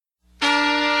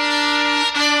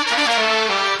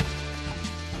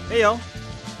Hey y'all,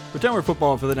 pretend we're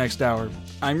football for the next hour.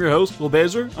 I'm your host, Will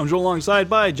Baser. I'm joined alongside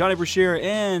by Johnny Brashear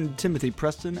and Timothy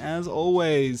Preston, as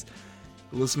always.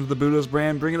 Listen to the Budos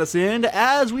brand bringing us in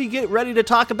as we get ready to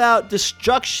talk about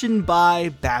destruction by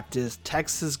Baptist.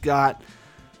 Texas got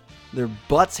their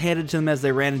butts handed to them as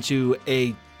they ran into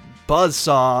a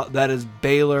buzzsaw that is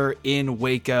Baylor in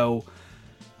Waco.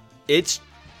 It's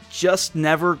just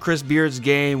never Chris Beard's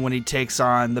game when he takes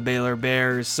on the Baylor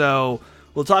Bears. So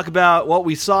we'll talk about what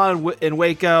we saw in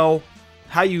Waco,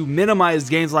 how you minimize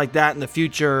games like that in the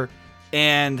future,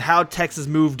 and how Texas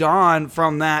moved on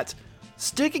from that,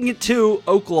 sticking it to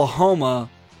Oklahoma,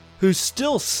 who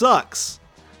still sucks.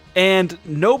 And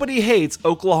nobody hates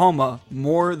Oklahoma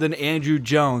more than Andrew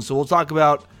Jones. So we'll talk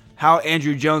about how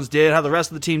Andrew Jones did, how the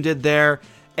rest of the team did there,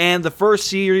 and the first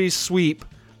series sweep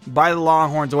by the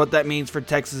Longhorns and what that means for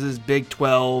Texas's Big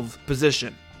 12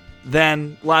 position.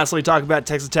 Then, lastly, talk about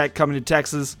Texas Tech coming to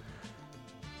Texas.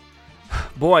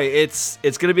 Boy, it's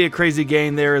going to be a crazy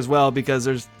game there as well because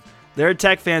there are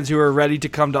Tech fans who are ready to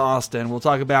come to Austin. We'll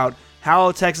talk about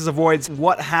how Texas avoids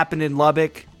what happened in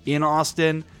Lubbock in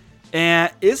Austin.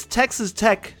 And is Texas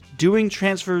Tech doing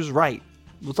transfers right?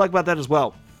 We'll talk about that as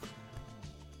well.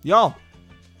 Y'all,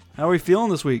 how are we feeling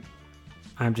this week?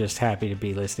 I'm just happy to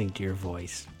be listening to your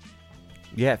voice.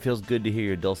 Yeah, it feels good to hear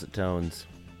your dulcet tones.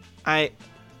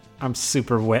 I'm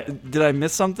super wet. Did I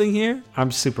miss something here? I'm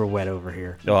super wet over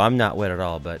here. No, I'm not wet at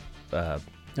all, but...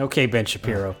 Okay, Ben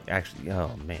Shapiro. Actually,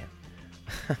 oh, man.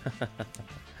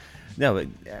 No, but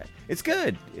it's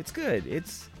good. It's good.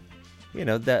 It's,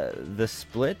 the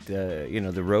split,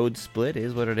 the road split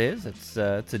is what it is. It's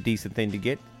a decent thing to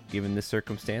get, given the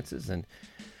circumstances. And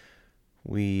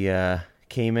we...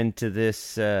 came into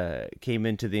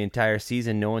the entire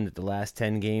season knowing that the last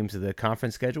 10 games of the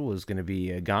conference schedule was going to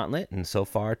be a gauntlet, and so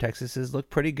far Texas has looked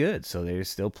pretty good. So there's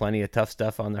still plenty of tough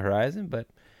stuff on the horizon, but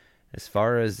as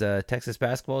far as Texas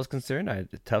basketball is concerned,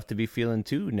 it's tough to be feeling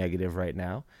too negative right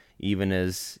now, even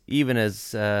as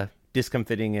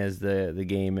discomfiting as the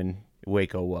game in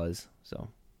Waco was. So,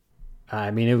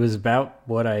 I mean, it was about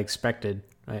what I expected.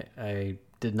 I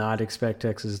did not expect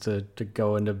Texas to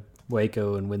go into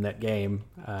Waco and win that game.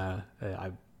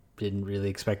 I didn't really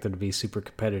expect them to be super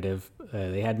competitive.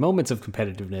 They had moments of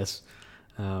competitiveness,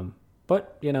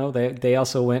 but they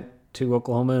also went to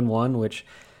Oklahoma and won, which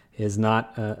is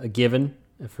not a given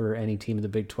for any team in the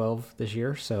Big 12 this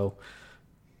year. So,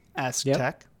 Ask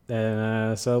Tech.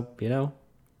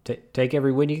 Take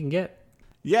every win you can get.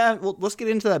 Yeah, well, let's get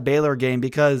into that Baylor game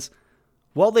because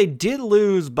while they did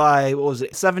lose by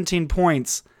 17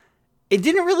 points, it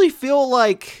didn't really feel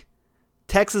like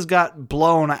Texas got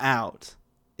blown out.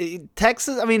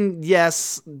 Texas, I mean,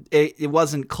 yes, it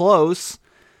wasn't close,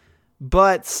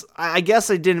 but I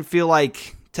guess I didn't feel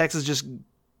like Texas just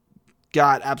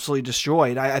got absolutely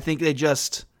destroyed. I think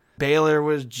Baylor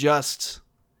was just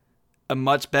a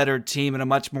much better team and a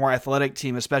much more athletic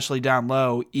team, especially down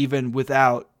low, even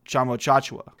without Chamo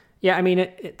Chachua. Yeah, I mean,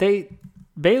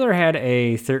 Baylor had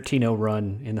a 13-0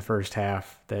 run in the first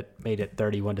half that made it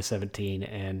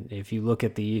 31-17, and if you look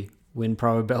at the win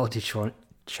probability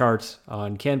charts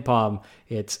on KenPom,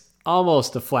 it's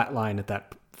almost a flat line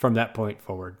from that point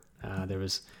forward. There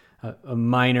was a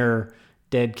minor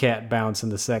dead cat bounce in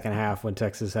the second half when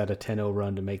Texas had a 10-0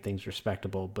 run to make things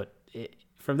respectable, but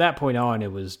from that point on,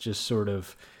 it was just sort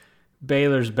of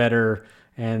Baylor's better,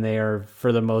 and they are,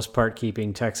 for the most part,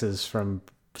 keeping Texas from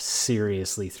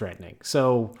seriously threatening.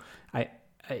 So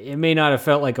it may not have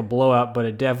felt like a blowout, but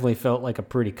it definitely felt like a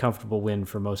pretty comfortable win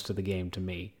for most of the game to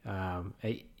me.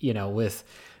 With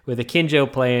Akinjo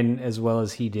playing as well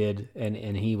as he did,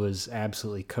 and he was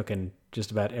absolutely cooking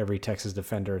just about every Texas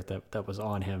defender that was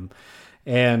on him.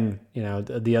 And,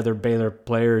 the other Baylor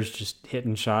players just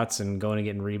hitting shots and going and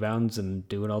getting rebounds and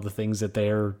doing all the things that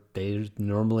they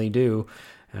normally do.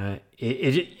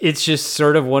 It's just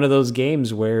sort of one of those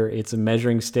games where it's a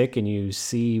measuring stick and you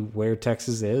see where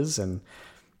Texas is and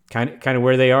kind of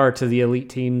where they are to the elite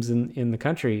teams in the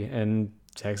country. And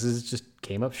Texas just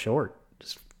came up short.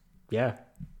 Yeah,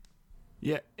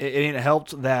 it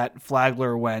helped that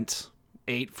Flagler went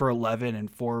 8 for 11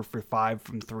 and 4 for 5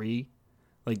 from 3.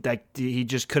 Like that, he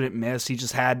just couldn't miss.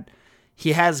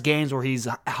 He has games where he's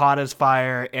hot as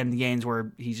fire and games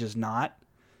where he's just not.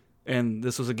 And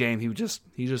this was a game he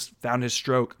just found his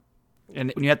stroke.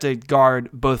 And when you have to guard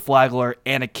both Flagler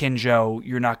and Akinjo,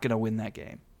 you're not going to win that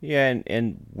game. Yeah,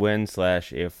 and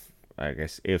when/if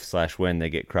they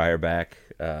get Cryer back,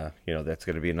 that's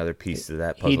going to be another pice to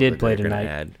that puzzle. He did play tonight.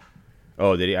 Add.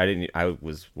 Oh, did he? I didn't. I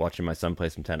was watching my son play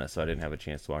some tennis, so I didn't have a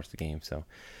chance to watch the game. So,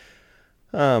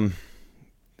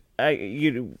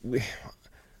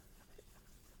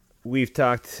 we've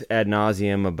talked ad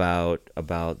nauseum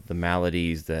about the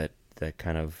maladies that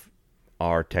kind of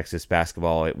are Texas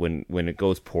basketball when it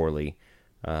goes poorly.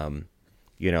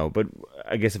 But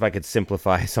I guess if I could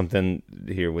simplify something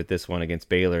here with this one against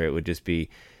Baylor, it would just be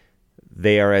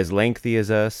they are as lengthy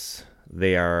as us,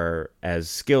 they are as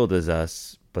skilled as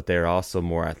us, but they're also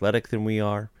more athletic than we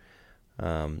are.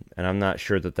 And I'm not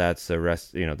sure that that's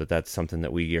that's something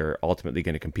that we are ultimately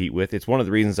going to compete with. It's one of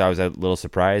the reasons I was a little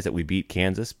surprised that we beat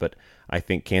Kansas, but I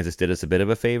think Kansas did us a bit of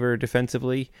a favor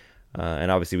defensively.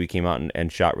 And obviously we came out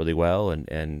and shot really well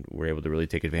and were able to really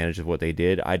take advantage of what they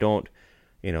did. I don't,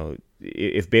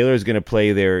 if Baylor is going to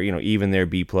play their, even their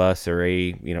B+ or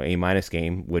A-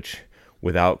 game, which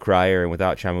without Cryer and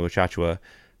without Chamu Chachua,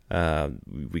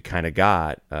 we kind of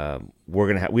got,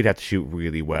 we'd have to shoot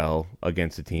really well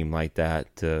against a team like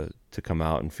that to come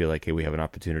out and feel like, hey, we have an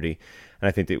opportunity. And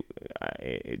I think that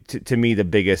to me, the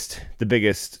biggest,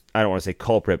 I don't want to say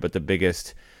culprit, but the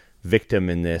biggest victim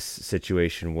in this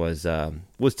situation was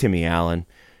Timmy Allen.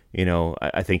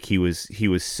 I think he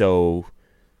was so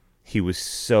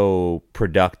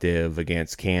productive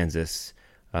against Kansas.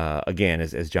 Again,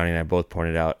 as Johnny and I both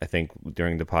pointed out, I think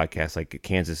during the podcast, like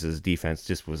Kansas's defense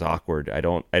just was awkward. I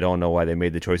don't know why they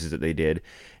made the choices that they did,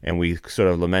 and we sort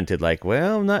of lamented like,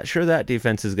 well, I'm not sure that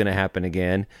defense is going to happen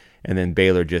again. And then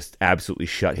Baylor just absolutely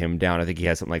shut him down. I think he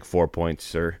had something like 4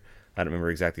 points, or I don't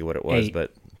remember exactly what it was, 8.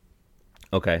 but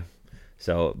okay.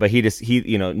 So, but he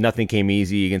nothing came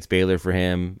easy against Baylor for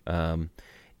him.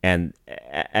 And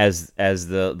as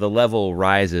the level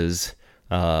rises,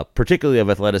 particularly of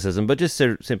athleticism, but just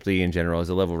simply in general, as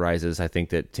the level rises, I think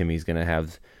that Timmy's going to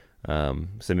have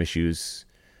some issues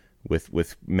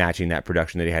with matching that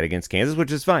production that he had against Kansas,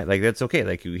 which is fine. Like, that's okay.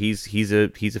 Like, he's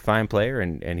a fine player,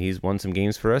 and he's won some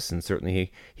games for us, and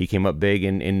certainly he came up big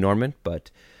in Norman.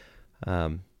 But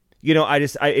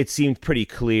it seemed pretty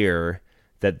clear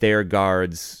that their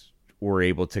guards were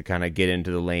able to kind of get into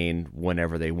the lane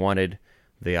whenever they wanted.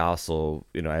 They also,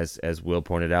 as Will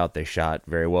pointed out, they shot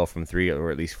very well from three, or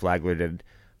at least Flagler did.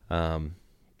 And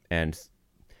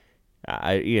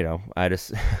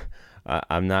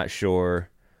I'm not sure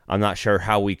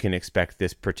how we can expect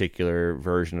this particular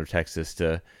version of Texas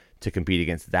to compete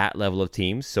against that level of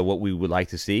teams. So what we would like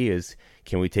to see is,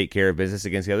 can we take care of business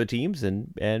against the other teams?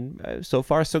 And so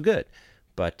far so good.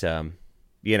 But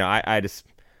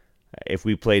if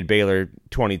we played Baylor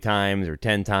 20 times or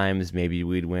 10 times, maybe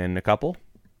we'd win a couple,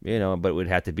 but it would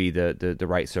have to be the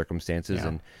right circumstances. Yeah.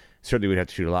 And certainly we'd have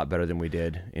to shoot a lot better than we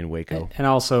did in Waco. And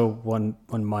also one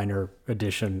minor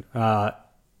addition,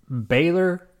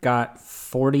 Baylor got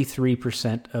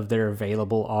 43% of their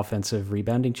available offensive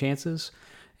rebounding chances.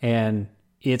 And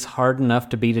it's hard enough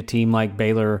to beat a team like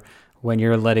Baylor when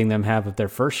you're letting them have their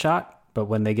first shot, but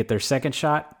when they get their second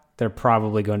shot, they're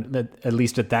probably going to, at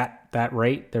least at that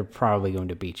rate, they're probably going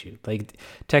to beat you. Like,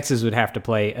 Texas would have to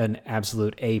play an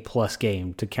absolute A+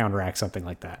 game to counteract something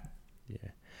like that. Yeah,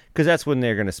 because that's when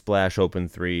they're going to splash open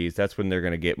threes. That's when they're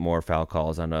going to get more foul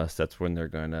calls on us. That's when they're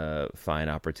going to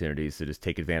find opportunities to just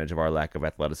take advantage of our lack of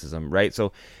athleticism, right?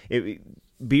 So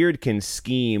Beard can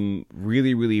scheme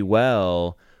really, really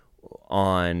well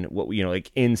on what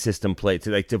like in-system play, to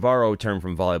like to borrow a term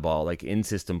from volleyball, like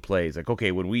in-system plays. Like,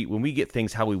 okay, when we get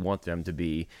things how we want them to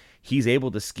be, he's able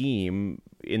to scheme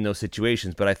in those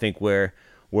situations. But I think where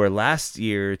last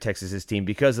year Texas's team,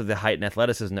 because of the height and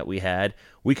athleticism that we had,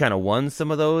 we kind of won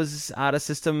some of those out of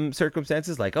system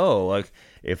circumstances. Like,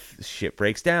 if shit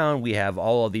breaks down, we have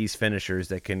all of these finishers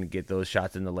that can get those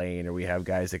shots in the lane, or we have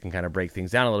guys that can kind of break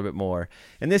things down a little bit more.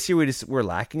 And this year we're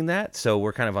lacking that, so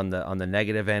we're kind of on the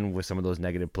negative end with some of those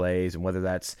negative plays, and whether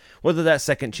that's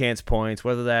second chance points,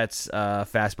 whether that's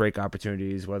fast break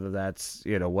opportunities, whether that's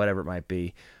whatever it might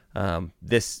be.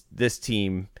 This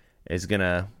team is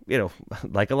gonna,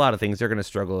 like a lot of things, they're gonna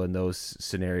struggle in those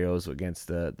scenarios against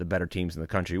the better teams in the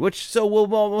country, which so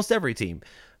will almost every team.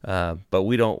 But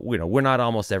we don't, we're not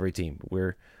almost every team.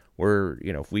 We're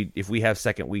if we have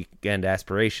second weekend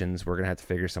aspirations, we're gonna have to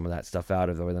figure some of that stuff out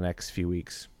over the next few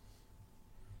weeks.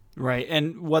 Right,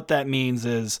 and what that means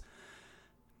is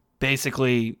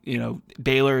basically,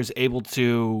 Baylor is able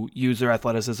to use their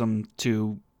athleticism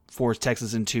to force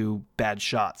Texas into bad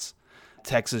shots.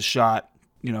 Texas shot,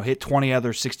 hit 20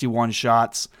 other 61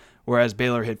 shots, whereas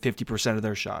Baylor hit 50% of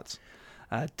their shots.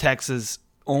 Texas,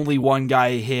 only one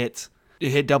guy hit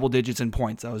double digits in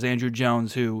points. That was Andrew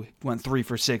Jones, who went 3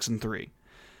 for 6 and 3.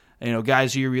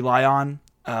 Guys who you rely on,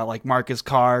 like Marcus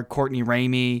Carr, Courtney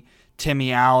Ramey,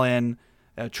 Timmy Allen,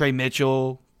 Trey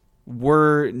Mitchell,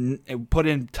 were put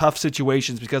in tough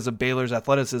situations because of Baylor's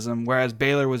athleticism, whereas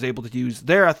Baylor was able to use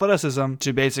their athleticism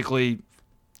to basically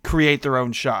create their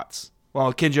own shots.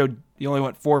 while Kinjo, he only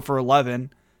went 4 for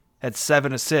 11, had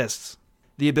 7 assists.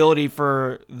 The ability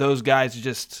for those guys to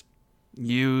just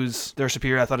use their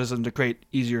superior athleticism to create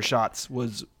easier shots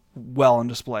was well on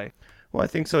display. Well, I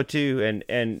think so too.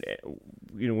 And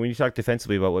when you talk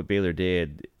defensively about what Baylor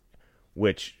did,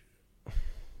 which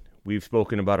we've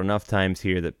spoken about enough times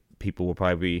here that people will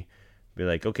probably be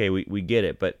like, okay, we get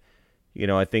it. But,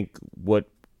 I think what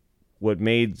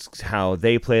made how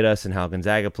they played us and how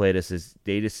Gonzaga played us is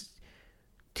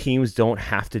teams don't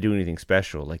have to do anything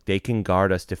special. Like, they can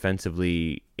guard us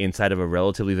defensively inside of a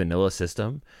relatively vanilla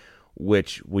system,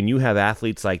 which when you have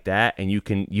athletes like that and you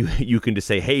can just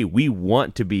say, hey, we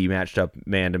want to be matched up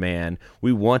man to man.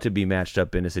 We want to be matched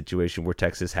up in a situation where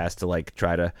Texas has to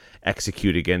try to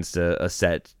execute against a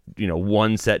set,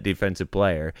 one set defensive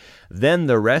player. Then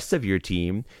the rest of your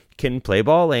team can play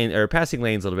ball lane or passing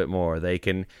lanes a little bit more. They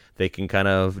can kind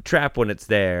of trap when it's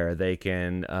there. They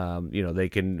can they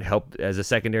can help as a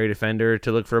secondary defender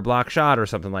to look for a block shot or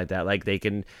something like that. Like they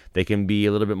can be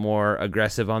a little bit more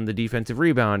aggressive on the defensive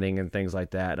rebounding and things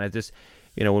like that. And I just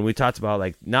when we talked about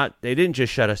they didn't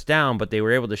just shut us down, but they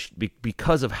were able to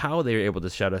because of how they were able to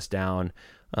shut us down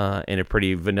in a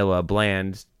pretty vanilla,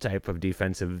 bland type of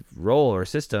defensive role or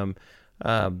system.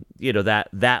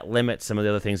 That limits some of the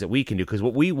other things that we can do, because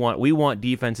what we want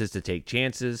defenses to take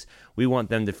chances. We want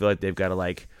them to feel like they've got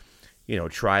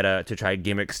to try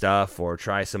gimmick stuff or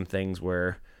try some things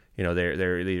where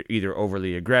they're either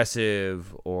overly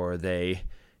aggressive or they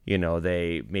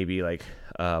maybe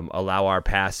allow our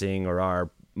passing or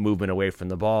our movement away from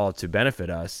the ball to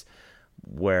benefit us.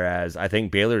 Whereas I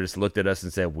think Baylor just looked at us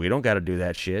and said, we don't got to do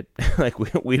that shit.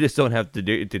 we just don't have to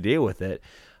deal with it.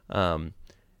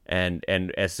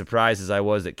 And as surprised as I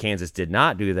was that Kansas did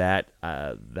not do that,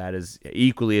 that is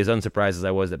equally as unsurprised as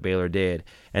I was that Baylor did.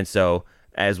 And so,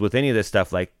 as with any of this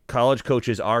stuff, college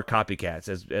coaches are copycats,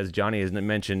 as Johnny has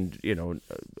mentioned,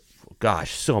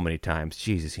 gosh, so many times.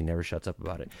 Jesus, he never shuts up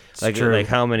about it. It's true. Like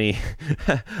how many,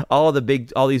 all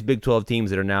these Big 12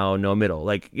 teams that are now no middle.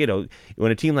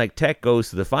 When a team like Tech goes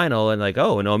to the final and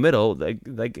no middle,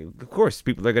 of course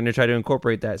people are going to try to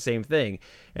incorporate that same thing.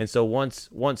 And so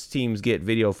once teams get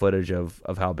video footage of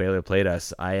how Baylor played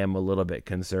us, I am a little bit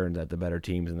concerned that the better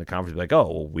teams in the conference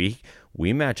be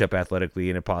we match up athletically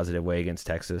in a positive way against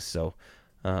Texas. So,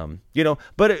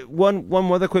 but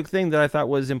one other quick thing that I thought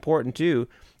was important too.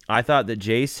 I thought that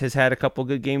Jace has had a couple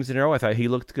good games in a row. I thought he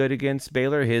looked good against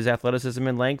Baylor. His athleticism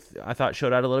and length, I thought,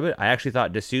 showed out a little bit. I actually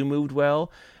thought Dessou moved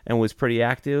well and was pretty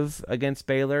active against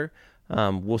Baylor.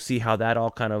 We'll see how that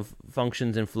all kind of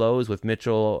functions and flows with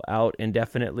Mitchell out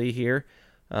indefinitely here.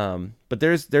 But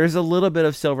there's a little bit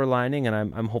of silver lining, and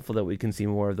I'm hopeful that we can see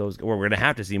more of those. Or we're going to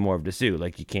have to see more of Dessou.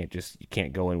 You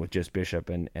can't go in with just Bishop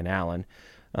and Allen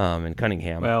and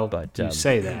Cunningham. Well, but you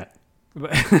say that.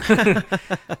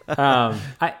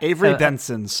 Avery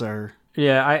Benson, sir.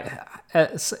 Yeah,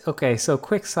 okay. So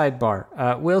quick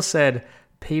sidebar. Will said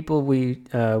people we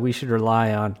should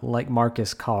rely on, like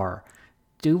Marcus Carr.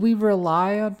 Do we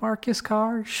rely on Marcus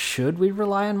Carr? Should we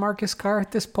rely on Marcus Carr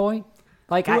at this point?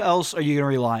 Who else are you going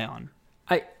to rely on?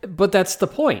 But that's the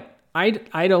point.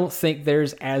 I don't think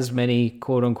there's as many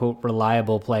quote unquote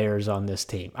reliable players on this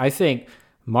team. I think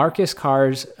Marcus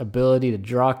Carr's ability to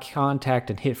draw contact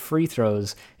and hit free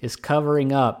throws is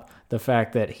covering up the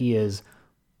fact that he is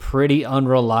pretty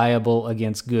unreliable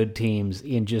against good teams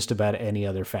in just about any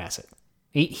other facet.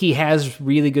 He has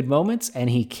really good moments,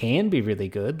 and he can be really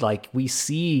good. We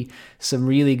see some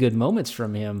really good moments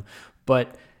from him,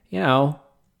 but,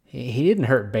 he didn't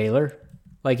hurt Baylor.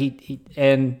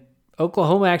 And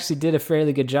Oklahoma actually did a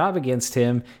fairly good job against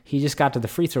him. He just got to the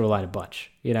free throw line a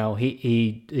bunch.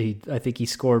 I think he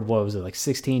scored,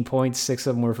 16 points, 6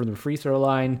 of them were from the free throw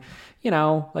line.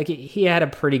 He had a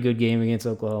pretty good game against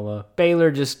Oklahoma. Baylor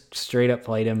just straight up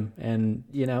played him and,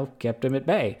 kept him at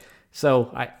bay.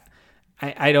 So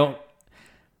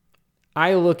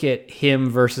I look at him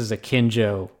versus a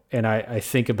Kinjo, and I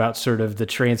think about sort of the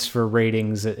transfer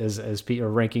ratings or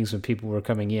rankings when people were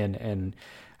coming in, and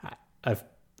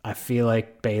I feel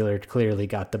like Baylor clearly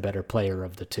got the better player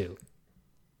of the two.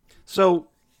 So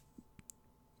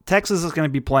Texas is going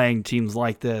to be playing teams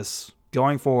like this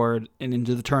going forward and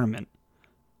into the tournament.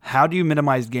 How do you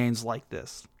minimize gains like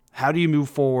this? How do you move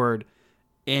forward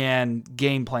and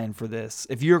game plan for this?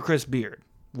 If you're Chris Beard,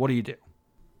 what do you do?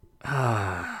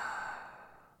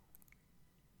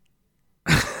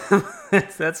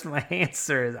 That's my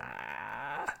answer.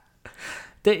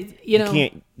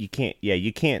 You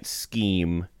can't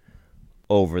scheme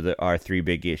over our three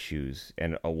big issues.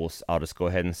 And I'll just go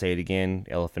ahead and say it again,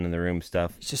 elephant in the room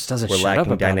stuff. He just doesn't We're shut up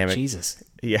lacking about dynamic- it. Jesus.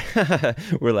 Yeah,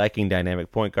 we're lacking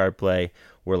dynamic point guard play.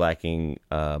 We're lacking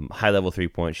high-level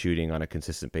three-point shooting on a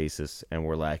consistent basis, and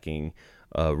we're lacking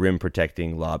rim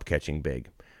protecting, lob catching big.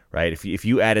 Right? If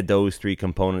you added those three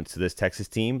components to this Texas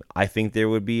team, I think there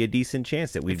would be a decent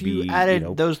chance that we'd If you be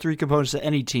added those three components to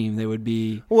any team, they would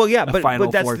be well, yeah, a Final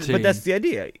Four but team. that's the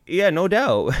idea. Yeah, no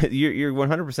doubt. You're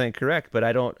 100% correct. But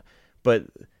I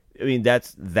mean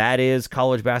that is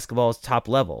college basketball's top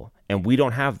level, and we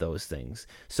don't have those things.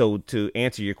 So to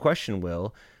answer your question,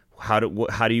 Will, how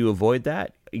do you avoid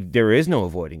that? There is no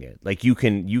avoiding it. Like you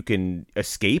can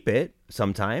escape it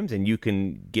sometimes, and you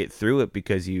can get through it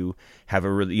because you have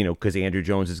a really because Andrew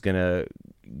Jones is gonna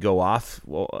go off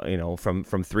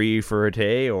from three for a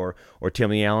day, or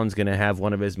Timmy Allen's gonna have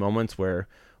one of his moments where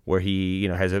he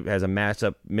has a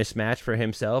matchup mismatch for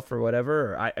himself or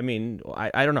whatever. I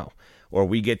don't know. Or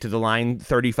we get to the line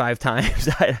 35 times,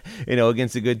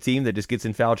 against a good team that just gets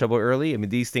in foul trouble early. I mean,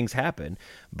 these things happen,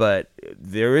 but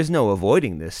there is no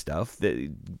avoiding this stuff. The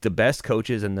best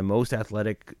coaches and the most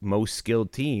athletic, most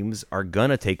skilled teams are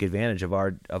gonna take advantage of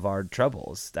our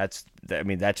troubles. That's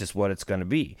just what it's gonna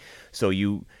be. So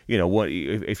what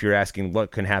if you're asking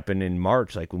what can happen in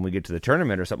March, like when we get to the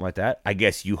tournament or something like that? I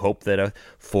guess you hope that a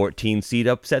 14 seed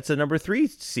upsets a number 3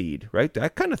 seed, right?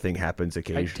 That kind of thing happens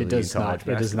occasionally. It does not.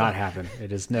 It does not happen.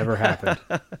 It has never happened.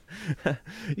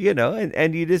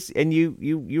 And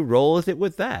you roll with it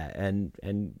with that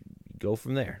and go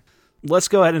from there. Let's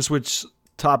go ahead and switch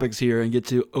topics here and get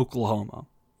to Oklahoma,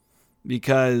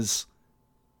 because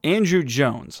Andrew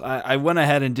Jones, I went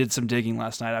ahead and did some digging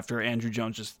last night after Andrew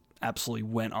Jones just absolutely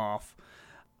went off.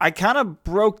 I kind of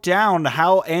broke down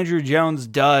how Andrew Jones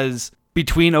does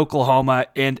between Oklahoma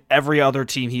and every other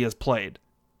team he has played.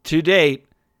 To date,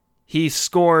 he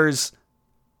scores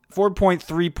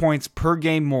 4.3 points per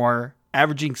game more,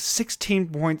 averaging 16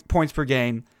 points per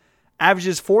game,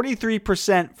 averages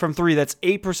 43% from three. That's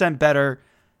 8% better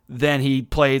than he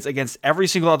plays against every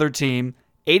single other team.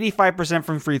 85%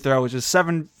 from free throw, which is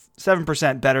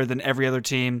 7% better than every other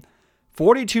team.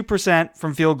 42%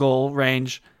 from field goal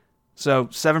range, so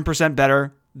 7%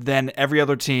 better than every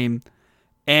other team.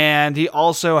 And he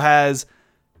also has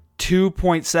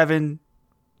 2.7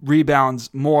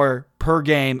 rebounds more per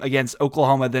game against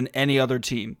Oklahoma than any other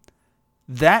team.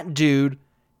 That dude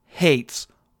hates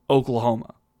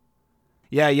Oklahoma.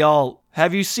 Yeah, y'all,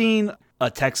 have you seen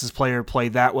a Texas player play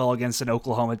that well against an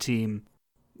Oklahoma team,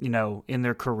 in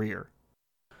their career?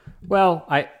 Well,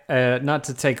 I not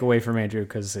to take away from Andrew,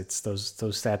 because it's those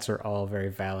stats are all very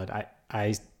valid.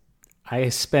 I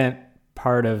spent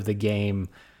part of the game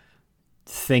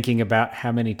thinking about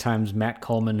how many times Matt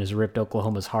Coleman has ripped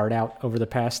Oklahoma's heart out over the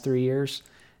past 3 years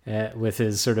with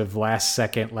his sort of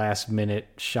last minute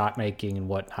shot making and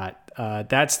whatnot.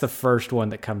 That's the first one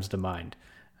that comes to mind.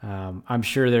 I'm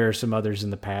sure there are some others in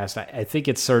the past. I think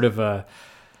it's sort of a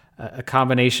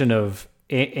combination of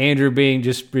Andrew being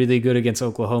just really good against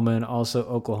Oklahoma, and also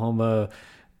Oklahoma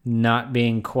not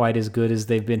being quite as good as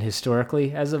they've been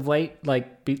historically as of late,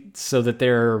 so that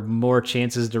there are more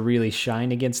chances to really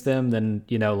shine against them than,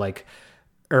 like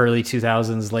early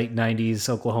 2000s, late 90s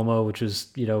Oklahoma, which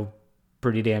was,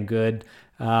 pretty damn good.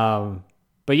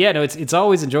 But yeah, no, it's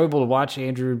always enjoyable to watch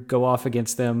Andrew go off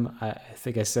against them. I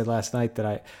think I said last night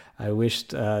that I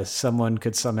wished someone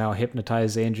could somehow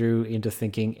hypnotize Andrew into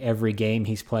thinking every game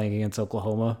he's playing against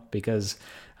Oklahoma, because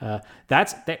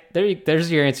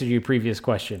there's your answer to your previous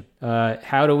question.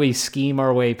 How do we scheme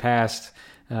our way past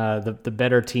the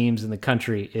better teams in the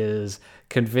country? Is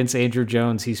convince Andrew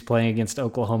Jones he's playing against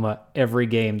Oklahoma every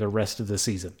game the rest of the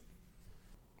season.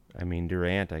 I mean,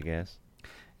 Durant, I guess.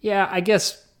 Yeah, I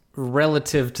guess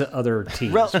relative to other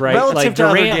teams, right? Relative to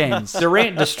Durant, other games.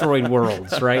 Durant destroyed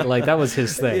worlds, right? Like that was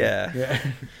his thing. Yeah.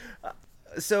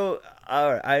 So,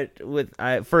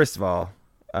 first of all,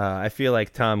 I feel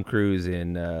like Tom Cruise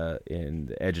in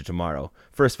The Edge of Tomorrow.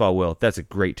 First of all, Will, that's a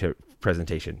great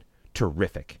presentation.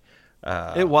 Terrific.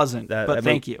 It wasn't, but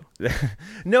thank you.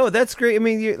 No, that's great. I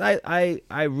mean,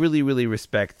 I really, really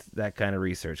respect that kind of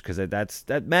research, because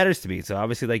that matters to me. So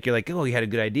obviously, you're like, oh, you had a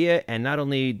good idea, and not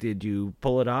only did you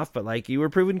pull it off, but you were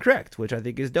proven correct, which I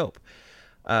think is dope.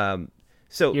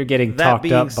 So you're getting talked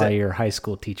up by your high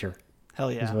school teacher.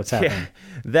 Hell yeah, is what's happening. Yeah.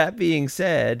 That being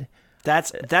said,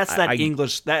 that's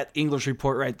English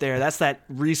report right there. That's that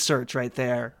research right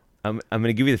there. I'm going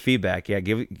to give you the feedback. Yeah,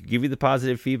 give you the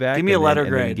positive feedback. Give me a letter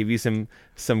grade. And then give you some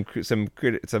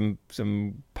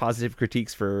positive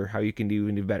critiques for how you can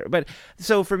do better. But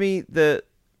so for me, there's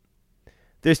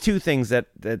two things that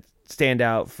stand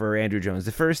out for Andrew Jones.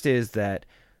 The first is that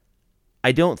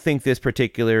I don't think this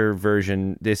particular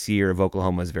version this year of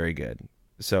Oklahoma is very good.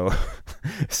 So,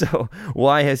 so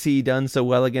why has he done so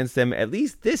well against them? At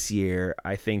least this year,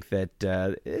 I think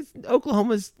that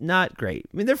Oklahoma's not great.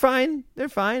 I mean, they're fine,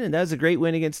 and that was a great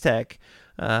win against Tech.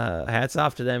 Hats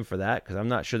off to them for that, because I'm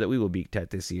not sure that we will beat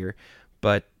Tech this year.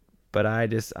 But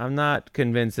I'm not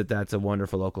convinced that that's a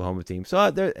wonderful Oklahoma team.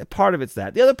 So part of it's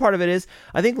that. The other part of it is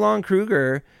I think Lon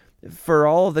Kruger, for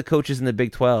all of the coaches in the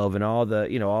Big 12 and all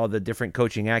the different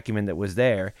coaching acumen that was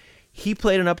there, he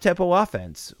played an up-tempo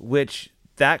offense, which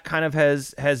that kind of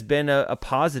has been a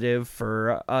positive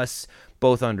for us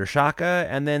both under Shaka,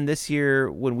 and then this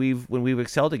year when we've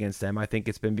excelled against them, I think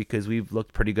it's been because we've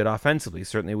looked pretty good offensively.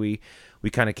 Certainly we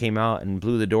kind of came out and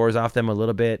blew the doors off them a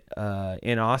little bit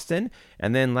in Austin,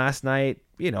 and then last night,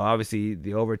 obviously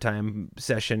the overtime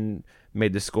session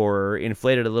made the score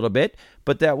inflated a little bit,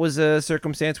 but that was a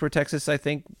circumstance where Texas, I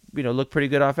think, looked pretty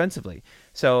good offensively.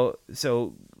 So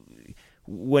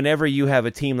whenever you have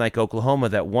a team like Oklahoma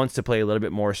that wants to play a little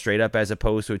bit more straight up, as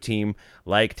opposed to a team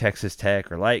like Texas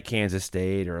Tech or like Kansas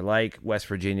State or like West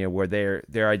Virginia, where their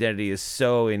identity is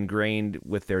so ingrained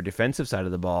with their defensive side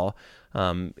of the ball,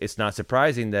 it's not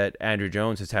surprising that Andrew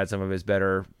Jones has had some of his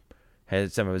better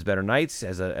nights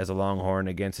as a Longhorn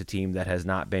against a team that has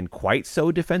not been quite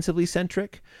so defensively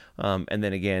centric. And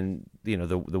then again,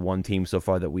 the one team so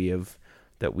far that we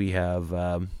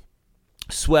have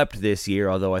swept this year,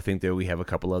 although I think that we have a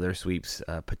couple other sweeps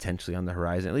potentially on the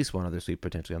horizon, at least one other sweep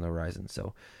potentially on the horizon.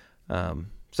 So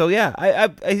yeah,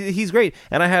 I he's great.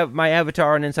 And I have my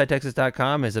avatar on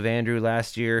InsideTexas.com as of Andrew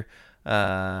last year,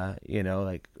 or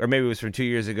maybe it was from 2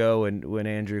 years ago when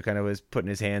Andrew kind of was putting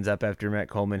his hands up after Matt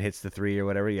Coleman hits the three or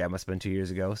whatever. Yeah, it must have been 2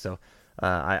 years ago. So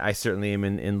I certainly am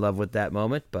in love with that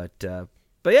moment,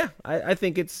 But yeah, I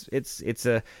think it's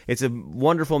a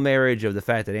wonderful marriage of the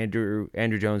fact that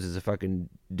Andrew Jones is a fucking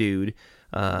dude,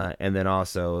 and then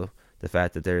also the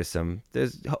fact that there's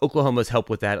Oklahoma's help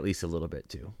with that at least a little bit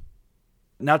too.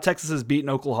 Now Texas has beaten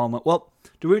Oklahoma. Well,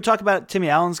 do we talk about Timmy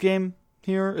Allen's game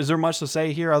here? Is there much to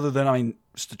say here other than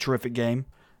just a terrific game?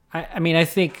 I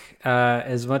think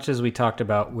as much as we talked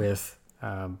about with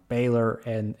Baylor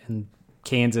and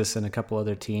Kansas and a couple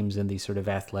other teams and the sort of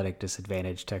athletic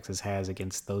disadvantage Texas has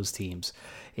against those teams,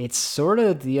 it's sort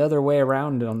of the other way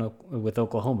around with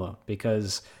Oklahoma,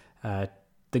 because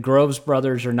the Groves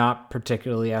brothers are not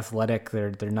particularly athletic.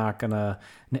 They're not gonna.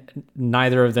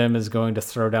 Neither of them is going to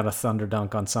throw down a thunder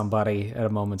dunk on somebody at a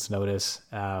moment's notice.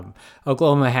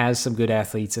 Oklahoma has some good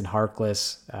athletes in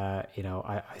Harkless.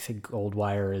 I think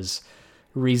Goldwire is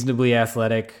reasonably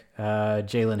athletic.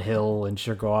 Jalen Hill and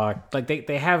Shergoak, like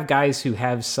they have guys who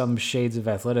have some shades of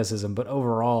athleticism, but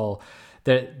overall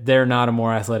they're not a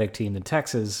more athletic team than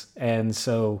Texas. And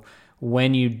so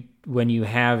when you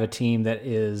have a team that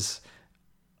is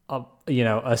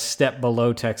a step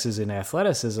below Texas in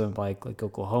athleticism, like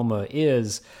Oklahoma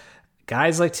is,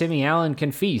 guys like Timmy Allen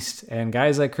can feast, and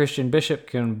guys like Christian Bishop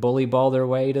can bully ball their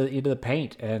way into the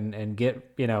paint and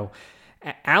get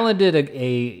Allen did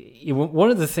one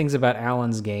of the things about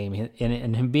Allen's game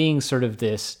and him being sort of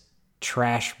this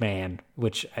trash man,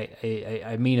 which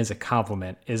I mean as a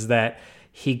compliment, is that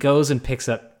he goes and picks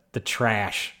up the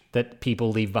trash that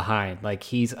people leave behind. Like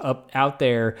he's out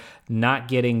there not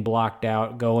getting blocked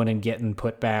out, going and getting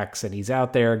putbacks, and he's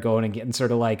out there going and getting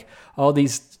sort of like all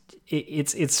these.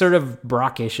 It's sort of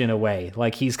Brockish in a way.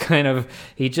 Like he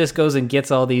just goes and gets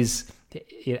all these.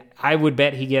 I would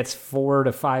bet he gets 4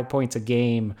 to 5 points a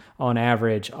game on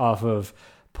average off of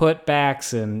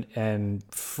putbacks and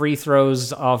free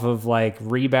throws, off of like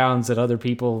rebounds that other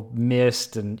people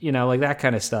missed, and like that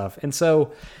kind of stuff. And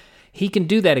so he can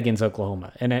do that against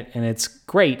Oklahoma, and it's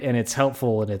great, and it's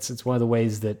helpful, and it's one of the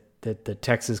ways that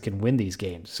Texas can win these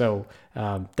games. So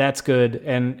that's good,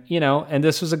 and and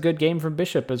this was a good game from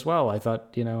Bishop as well. I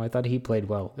thought he played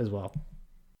well as well.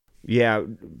 Yeah,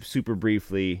 super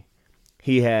briefly.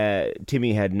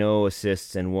 Timmy had no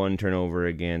assists and 1 turnover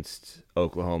against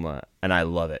Oklahoma, and I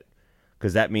love it,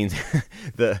 because that means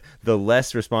the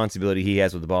less responsibility he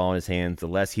has with the ball in his hands, the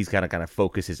less he's kind of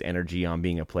focus his energy on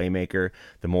being a playmaker,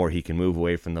 the more he can move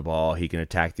away from the ball, he can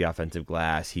attack the offensive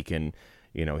glass, he can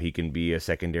be a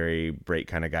secondary break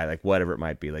kind of guy, like whatever it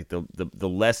might be. Like the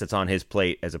less that's on his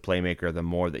plate as a playmaker, the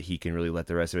more that he can really let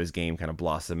the rest of his game kind of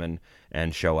blossom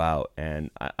and show out.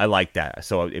 And I like that.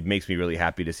 So it makes me really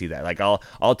happy to see that. Like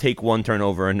I'll take 1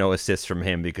 turnover and no assists from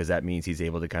him, because that means he's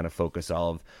able to kind of focus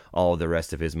all of the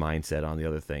rest of his mindset on the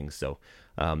other things. So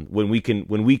when we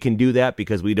can do that,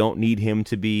 because we don't need him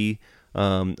to be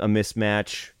a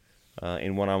mismatch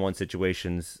in one-on-one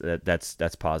situations,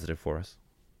 that's positive for us.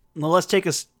 Well, let's take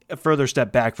a further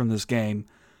step back from this game.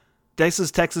 This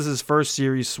is Texas's first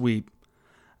series sweep.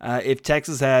 If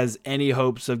Texas has any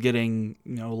hopes of getting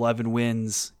 11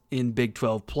 wins in Big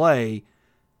 12 play,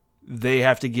 they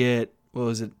have to get, what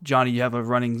was it, Johnny? You have a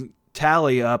running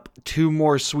tally up 2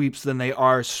 more sweeps than they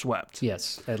are swept.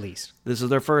 Yes, at least. This is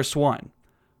their first one.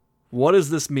 What does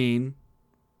this mean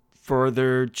for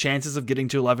their chances of getting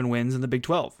to 11 wins in the Big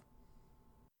 12?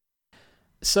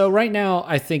 So right now,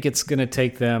 I think it's going to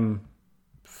take them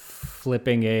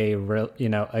flipping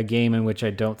a game in which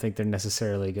I don't think they're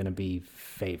necessarily going to be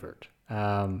favored.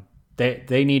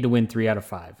 They need to win 3 out of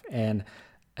 5, and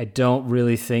I don't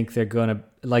really think they're going to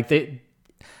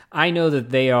I know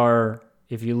that they are.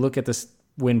 If you look at the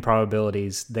win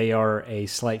probabilities, they are a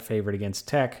slight favorite against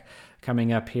Tech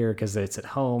coming up here because it's at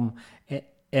home.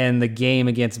 And the game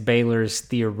against Baylor is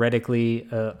theoretically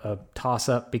a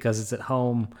toss-up because it's at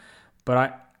home.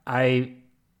 But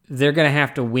they're going to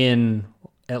have to win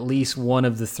at least one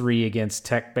of the 3 against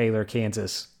Tech, Baylor,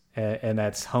 Kansas. And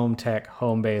that's home Tech,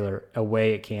 home Baylor,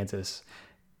 away at Kansas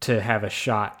to have a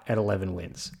shot at 11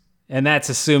 wins. And that's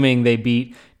assuming they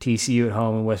beat TCU at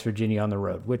home and West Virginia on the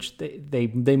road, which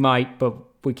they might, but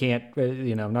we can't,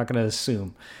 I'm not going to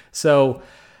assume. So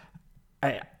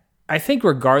I think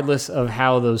regardless of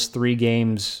how those 3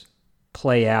 games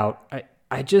play out,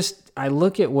 I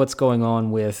look at what's going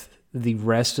on with the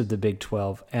rest of the Big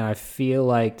 12, and I feel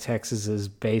like Texas is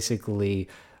basically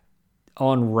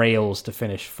on rails to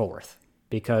finish 4th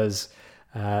because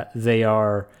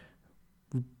they're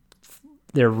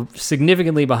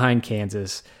significantly behind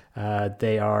Kansas.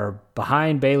 They are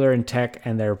behind Baylor and Tech,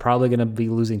 and they're probably going to be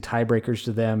losing tiebreakers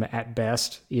to them at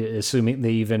best, assuming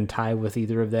they even tie with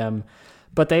either of them.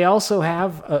 But they also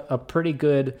have a pretty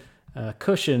good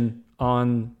cushion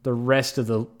on the rest of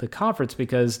the conference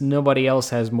because nobody else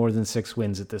has more than 6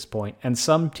 wins at this point, and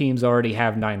some teams already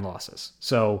have 9 losses.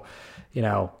 So,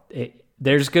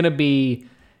 there's going to be,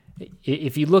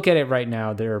 if you look at it right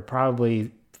now, there are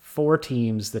probably 4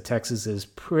 teams that Texas is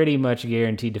pretty much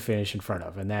guaranteed to finish in front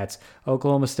of, and that's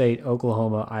Oklahoma State,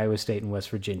 Oklahoma, Iowa State, and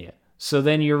West Virginia. So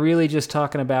then you're really just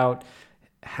talking about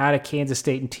how do Kansas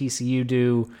State and TCU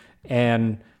do,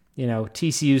 and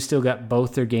TCU still got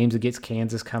both their games against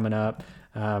Kansas coming up.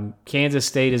 Kansas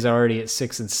State is already at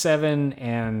 6-7,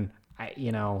 and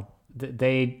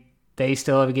they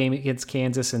still have a game against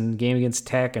Kansas and a game against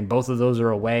Tech, and both of those are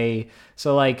away.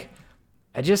 So I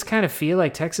just kind of feel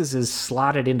like Texas is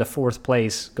slotted into 4th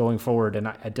place going forward, and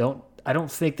I don't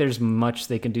think there's much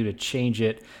they can do to change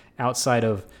it outside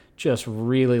of just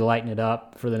really lighting it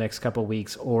up for the next couple of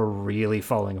weeks or really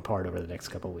falling apart over the next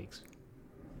couple of weeks.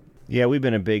 Yeah, we've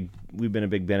been a big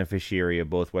beneficiary of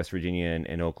both West Virginia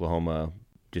and Oklahoma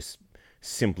just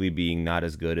simply being not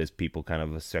as good as people kind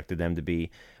of expected them to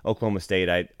be. Oklahoma State,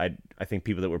 I think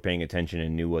people that were paying attention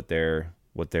and knew what their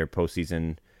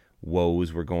postseason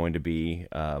woes were going to be.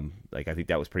 I think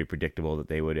that was pretty predictable that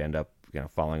they would end up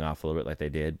falling off a little bit like they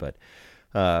did, but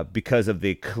because of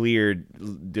the clear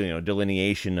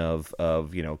delineation of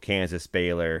Kansas,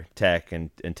 Baylor, Tech,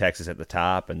 and Texas at the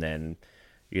top, and then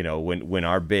when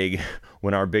our big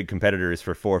competitors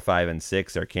for 4, 5, and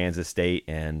 6 are Kansas State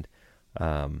and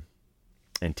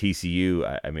TCU,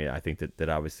 I think that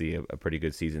obviously a pretty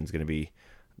good season is going to be,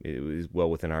 it was well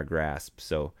within our grasp.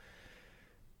 So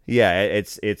yeah,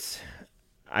 if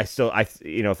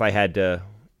I had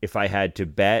to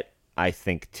bet, I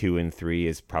think 2 and 3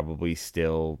 is probably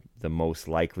still the most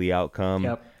likely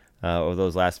outcome of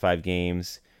those last 5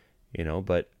 games.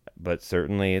 But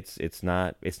certainly it's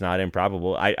not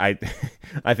improbable. I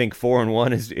think 4 and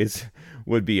 1 is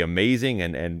would be amazing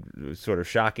and sort of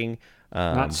shocking.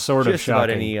 Not sort of shocking. About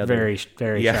any other,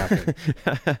 very shocking.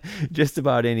 Just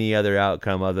about any other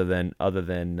outcome other than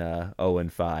 0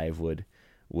 and 5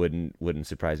 wouldn't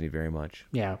surprise me very much.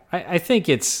 Yeah, I think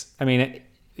it's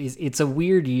a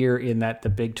weird year in that the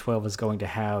Big 12 is going to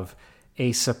have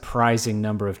a surprising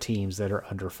number of teams that are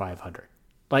under 500.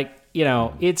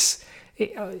 It's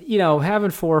having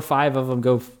 4 or 5 of them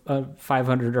go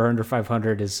 500 or under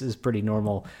 500 is pretty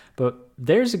normal, but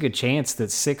there's a good chance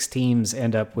that 6 teams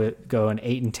end up with going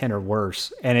 8 and 10 or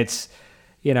worse. And it's,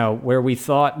 where we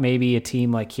thought maybe a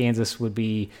team like Kansas would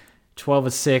be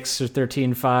 12-6 or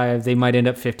 13-5, they might end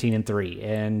up 15-3.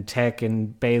 And Tech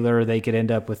and Baylor, they could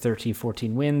end up with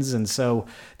 13-14 wins. And so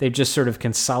they've just sort of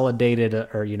consolidated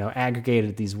or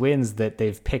aggregated these wins that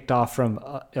they've picked off from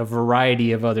a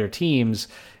variety of other teams.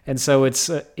 And so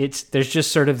there's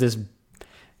just sort of this,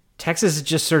 Texas is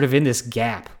just sort of in this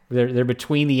gap. They're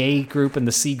between the A group and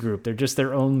the C group. They're just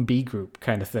their own B group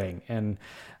kind of thing. And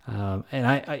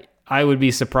I would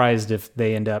be surprised if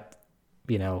they end up,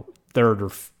 3rd or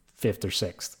 5th or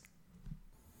 6th.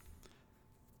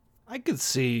 I could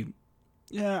see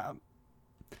Yeah.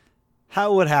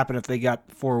 How it would happen if they got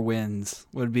 4 wins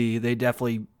would be they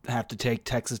definitely have to take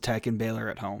Texas Tech and Baylor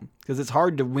at home because it's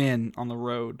hard to win on the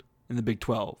road in the Big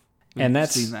 12. And We've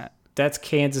seen that. That's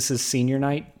Kansas's senior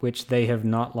night, which they have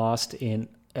not lost in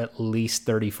at least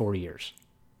 34 years.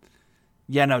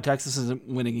 Yeah, no, Texas isn't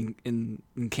winning in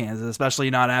Kansas, especially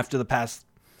not after the past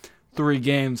 3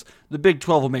 games. The Big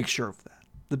 12 will make sure of that.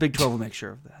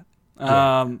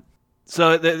 Yeah.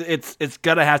 So it's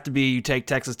gonna have to be you take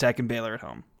Texas Tech and Baylor at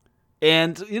home,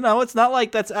 and it's not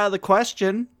like that's out of the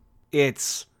question.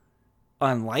 It's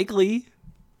unlikely,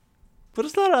 but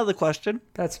it's not out of the question.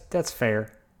 That's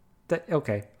fair.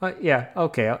 Okay.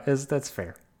 Okay. That's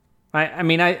fair. I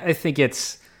mean, I think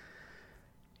it's,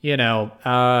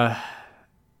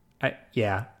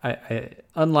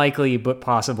 unlikely but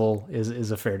possible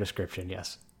is a fair description.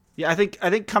 Yes. Yeah, I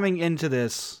think coming into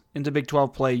Big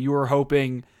 12 play, you were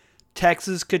hoping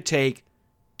Texas could take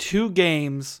 2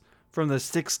 games from the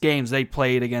 6 games they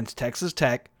played against Texas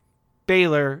Tech,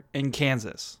 Baylor, and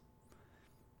Kansas.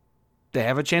 They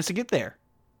have a chance to get there.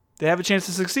 They have a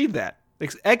chance to exceed that.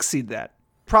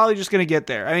 Probably just going to get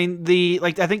there. I mean,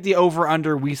 I think the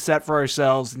over-under we set for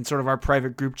ourselves in sort of our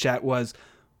private group chat was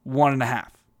 1.5.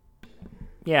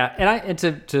 Yeah, and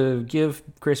to give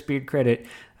Chris Beard credit,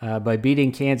 by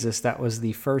beating Kansas, that was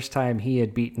the first time he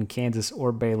had beaten Kansas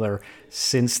or Baylor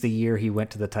since the year he went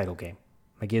to the title game.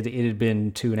 Like it had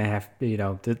been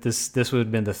 2.5. This would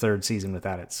have been the 3rd season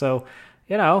without it. So,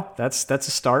 that's a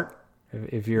start.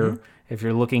 If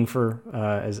you're looking for,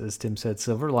 as Tim said,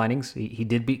 silver linings, he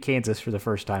did beat Kansas for the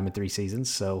first time in 3 seasons.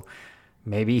 So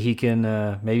maybe he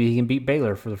can beat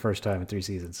Baylor for the first time in 3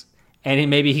 seasons, and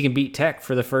maybe he can beat Tech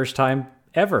for the first time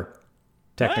ever,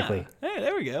 technically. Hey,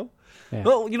 there we go. Yeah.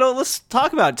 Well, let's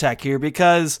talk about Tech here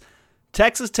because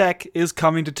Texas Tech is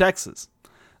coming to Texas.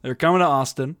 They're coming to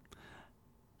Austin,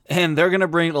 and they're going to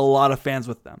bring a lot of fans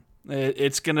with them.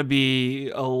 It's going to be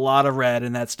a lot of red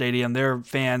in that stadium. There are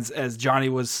fans, as Johnny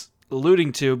was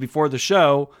alluding to before the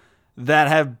show, that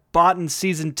have bought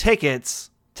season tickets.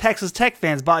 Texas Tech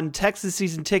fans bought Texas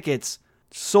season tickets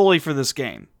solely for this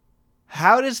game.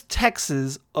 How does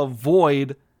Texas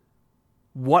avoid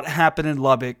what happened in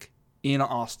Lubbock in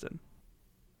Austin?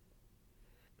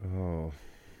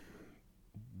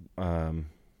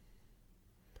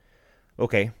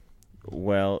 Okay.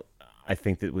 Well, I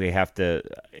think that we have to.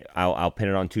 I'll pin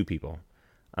it on 2 people.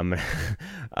 I'm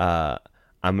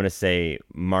gonna say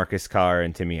Marcus Carr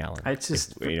and Timmy Allen.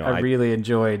 I really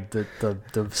enjoyed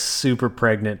the super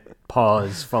pregnant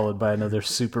pause followed by another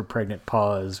super pregnant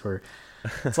pause where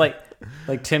it's like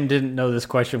Tim didn't know this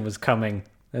question was coming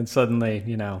and suddenly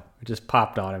it just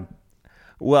popped on him.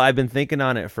 Well, I've been thinking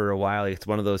on it for a while. It's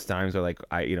one of those times where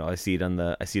I see it on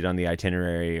the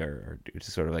itinerary or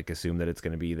just sort of like assume that it's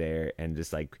going to be there, and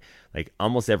just like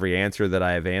almost every answer that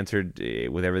I've answered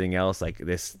with everything else, like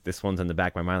this one's in the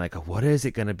back of my mind, like what is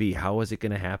it going to be? How is it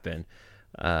going to happen?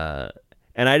 And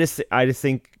I just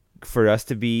think for us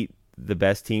to beat the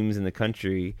best teams in the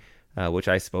country, which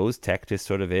I suppose Tech just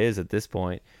sort of is at this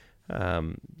point,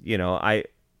 I,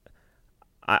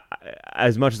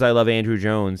 as much as I love Andrew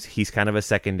Jones, he's kind of a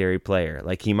secondary player.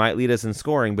 Like he might lead us in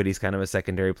scoring, but he's kind of a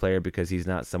secondary player because he's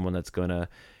not someone that's gonna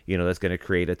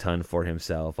create a ton for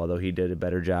himself. Although he did a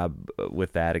better job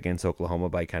with that against Oklahoma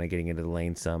by kind of getting into the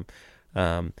lane some.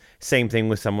 Same thing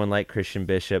with someone like Christian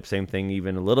Bishop. Same thing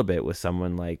even a little bit with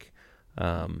someone like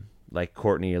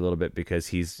Courtney a little bit because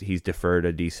he's deferred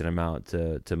a decent amount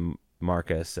to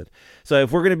Marcus. And so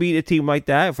if we're going to beat a team like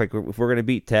that, if we're going to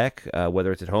beat Tech,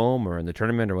 whether it's at home or in the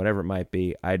tournament or whatever it might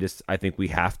be, I think we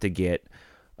have to get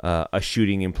a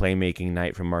shooting and playmaking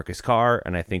night from Marcus Carr,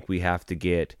 and I think we have to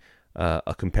get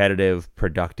a competitive,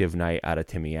 productive night out of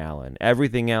Timmy Allen.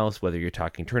 Everything else, whether you're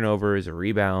talking turnovers or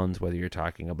rebounds, whether you're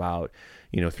talking about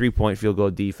 3-point field goal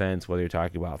defense, whether you're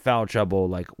talking about foul trouble,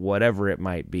 like whatever it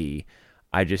might be,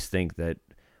 I just think that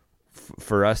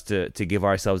for us to give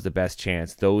ourselves the best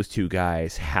chance, those 2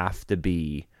 guys have to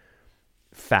be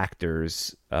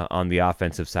factors on the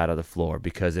offensive side of the floor.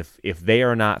 Because if they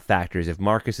are not factors, if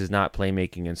Marcus is not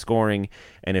playmaking and scoring,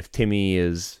 and if Timmy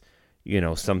is,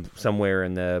 somewhere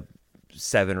in the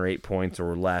 7 or 8 points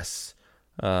or less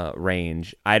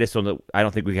range, I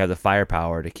don't think we have the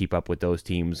firepower to keep up with those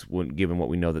teams, given what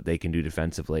we know that they can do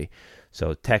defensively.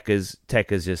 So Tech is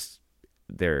just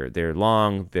they're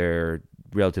long, they're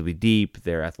relatively deep,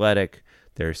 they're athletic,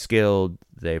 they're skilled,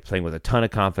 they're playing with a ton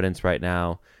of confidence right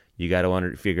now. You got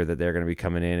to figure that they're going to be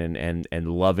coming in and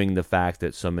loving the fact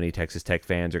that so many Texas Tech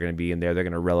fans are going to be in there. They're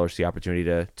going to relish the opportunity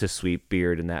to sweep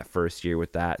Beard in that first year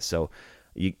with that. So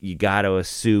you got to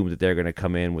assume that they're going to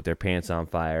come in with their pants on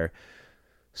fire.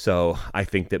 So I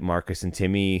think that Marcus and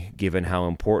Timmy, given how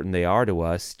important they are to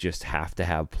us, just have to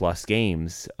have plus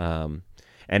games. And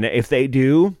if they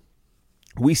do,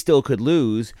 we still could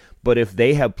lose. But if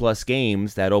they have plus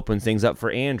games, that opens things up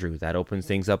for Andrew. That opens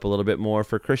things up a little bit more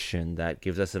for Christian. That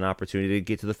gives us an opportunity to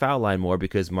get to the foul line more,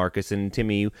 because Marcus and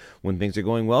Timmy, when things are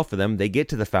going well for them, they get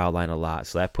to the foul line a lot.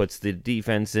 So that puts the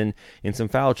defense in some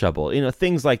foul trouble.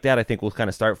 Things like that I think will kind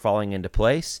of start falling into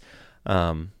place.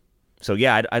 So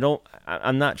yeah,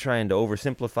 I'm not trying to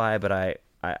oversimplify, but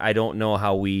I don't know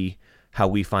how we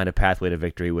find a pathway to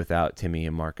victory without Timmy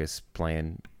and Marcus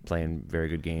playing very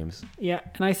good games. Yeah,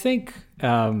 and I think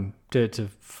to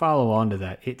follow on to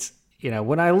that, it's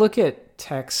when I look at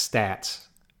Tech's stats,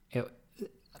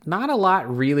 not a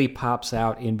lot really pops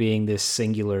out in being this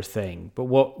singular thing. But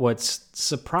what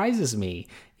surprises me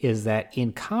is that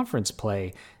in conference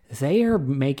play, they are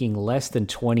making less than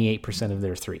 28% of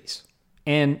their threes.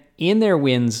 And in their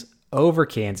wins over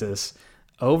Kansas,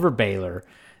 over Baylor,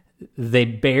 they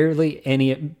barely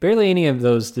any of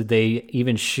those did they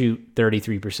even shoot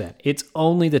 33%. It's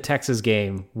only the Texas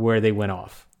game where they went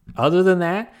off. Other than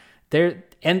that,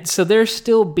 they're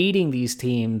still beating these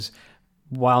teams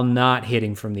while not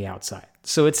hitting from the outside.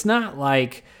 So it's not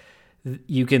like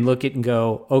you can look at and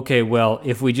go, okay, well,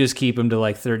 if we just keep them to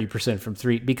like 30% from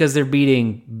three, because they're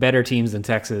beating better teams than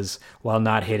Texas while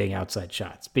not hitting outside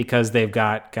shots, because they've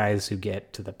got guys who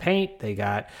get to the paint. They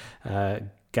got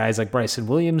guys like Bryson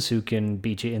Williams who can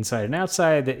beat you inside and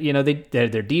outside. That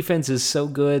their defense is so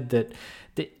good that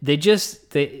they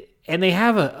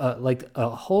have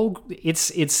a whole.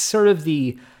 It's sort of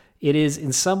it is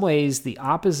in some ways the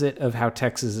opposite of how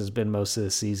Texas has been most of the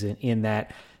season, in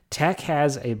that Tech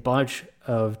has a bunch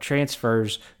of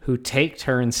transfers who take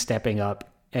turns stepping up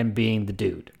and being the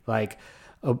dude. Like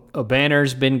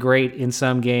O'Banner's been great in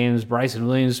some games. Bryson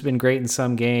Williams has been great in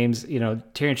some games.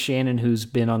 Terrence Shannon, who's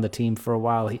been on the team for a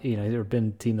while, he's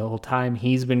been the team the whole time.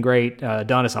 He's been great.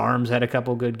 Adonis Arms had a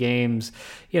couple good games.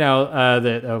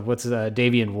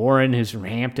 Davian Warren, who's from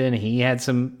Hampton, he had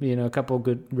some, a couple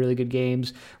really good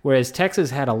games. Whereas Texas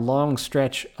had a long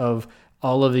stretch of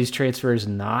all of these transfers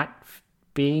not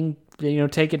being,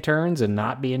 taking turns and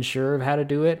not being sure of how to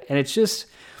do it. And it's just,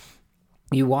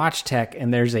 you watch Tech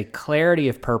and there's a clarity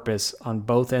of purpose on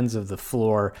both ends of the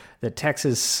floor that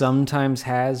Texas sometimes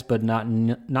has, but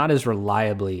not as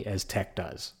reliably as Tech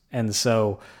does. And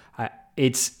so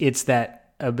it's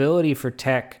that ability for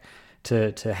Tech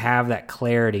to have that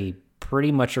clarity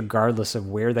pretty much regardless of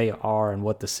where they are and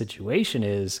what the situation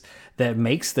is that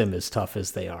makes them as tough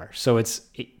as they are. So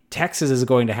Texas is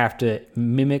going to have to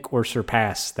mimic or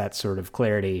surpass that sort of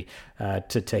clarity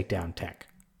to take down Tech.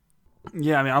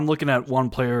 Yeah, I mean, I'm looking at one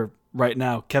player right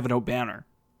now, Kevin O'Banner,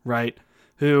 right?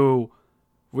 Who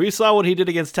we saw what he did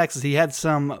against Texas. He had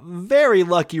some very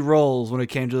lucky rolls when it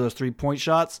came to those 3-point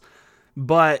shots.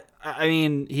 But, I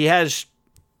mean, he has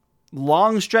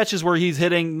long stretches where he's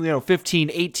hitting,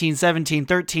 15, 18, 17,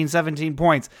 13, 17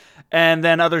 points. And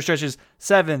then other stretches,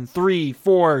 7, 3,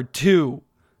 4, 2.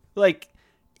 Like,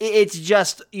 it's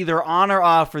just either on or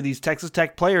off for these Texas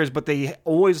Tech players, but they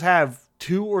always have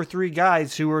 2 or 3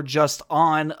 guys who are just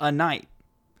on a night.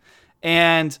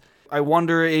 And I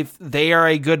wonder if they are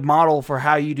a good model for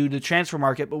how you do the transfer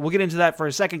market, but we'll get into that for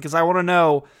a second, because I want to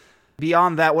know,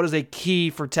 beyond that, what is a key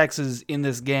for Texas in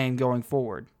this game going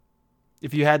forward,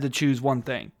 if you had to choose one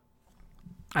thing?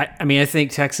 I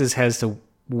think Texas has to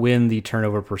win the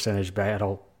turnover percentage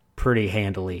battle pretty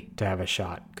handily to have a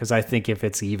shot, because I think if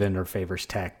it's even or favors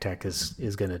Tech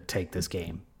is going to take this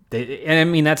game.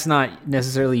 That's not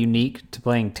necessarily unique to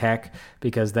playing Tech,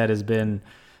 because that has been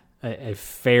a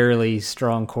fairly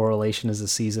strong correlation as the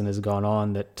season has gone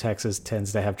on, that Texas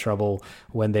tends to have trouble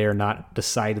when they are not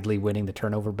decidedly winning the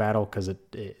turnover battle, because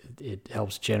it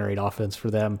helps generate offense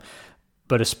for them.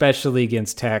 But especially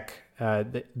against Tech,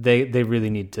 they really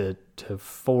need to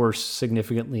force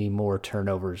significantly more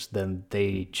turnovers than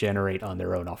they generate on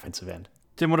their own offensive end.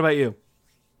 Tim, what about you?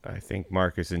 I think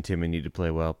Marcus and Timmy need to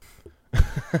play well.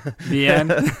 The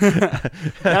end.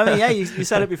 I mean, yeah, you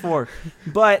said it before,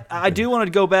 but I do want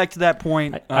to go back to that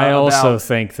point. I also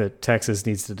think that Texas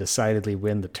needs to decidedly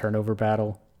win the turnover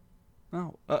battle.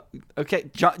 Oh, okay.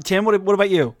 Tim, what about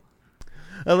you?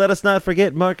 Let us not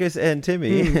forget Marcus and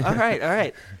Timmy. All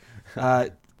right.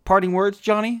 Parting words,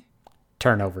 Johnny?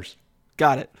 Turnovers.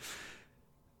 Got it.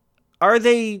 Are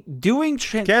they doing...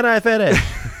 Can I finish?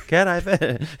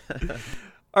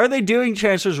 Are they doing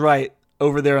transfers right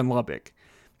over there in Lubbock?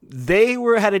 They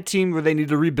had a team where they needed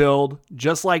to rebuild,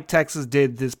 just like Texas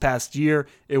did this past year.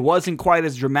 It wasn't quite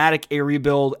as dramatic a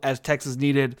rebuild as Texas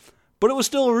needed, but it was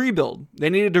still a rebuild. They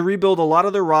needed to rebuild a lot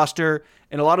of their roster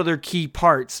and a lot of their key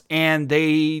parts, and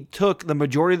they took the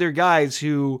majority of their guys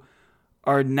who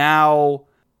are now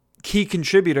key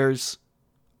contributors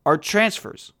are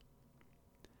transfers.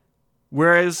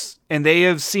 And they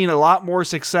have seen a lot more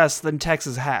success than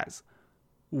Texas has.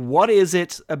 What is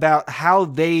it about how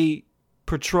they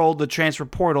patrolled the transfer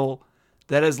portal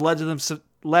that has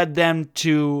led them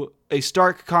to a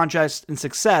stark contrast in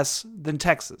success than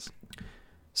Texas?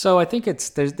 So I think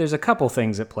there's a couple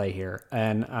things at play here,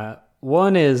 and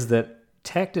one is that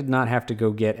Tech did not have to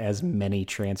go get as many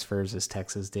transfers as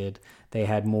Texas did. They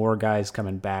had more guys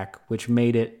coming back, which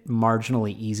made it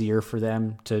marginally easier for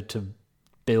them to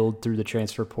build through the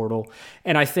transfer portal.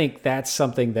 And I think that's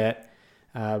something that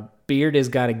Beard has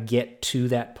got to get to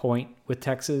that point with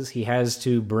Texas. He has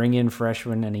to bring in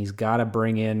freshmen, and he's got to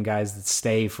bring in guys that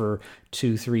stay for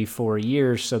 2, 3, 4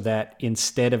 years, so that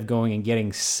instead of going and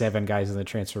getting 7 guys in the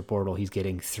transfer portal, he's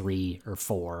getting 3 or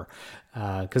 4,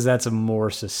 because that's a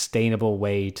more sustainable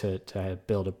way to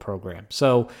build a program.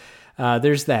 So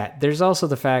there's that. There's also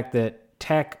the fact that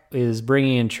Tech is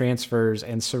bringing in transfers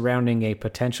and surrounding a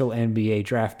potential NBA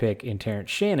draft pick in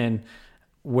Terrence Shannon,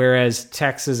 whereas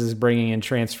Texas is bringing in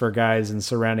transfer guys and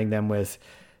surrounding them with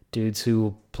dudes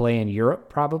who play in Europe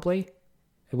probably,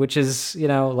 which is,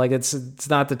 like it's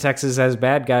not that Texas has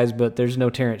bad guys, but there's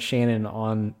no Terrence Shannon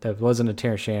there wasn't a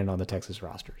Terrence Shannon on the Texas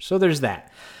roster. So there's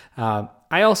that.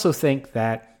 I also think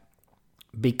that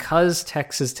because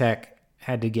Texas Tech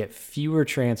had to get fewer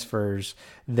transfers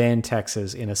than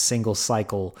Texas in a single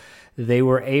cycle, they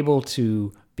were able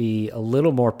to be a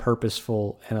little more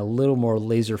purposeful and a little more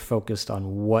laser focused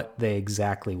on what they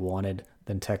exactly wanted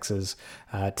than Texas.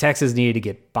 Texas needed to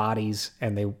get bodies,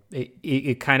 and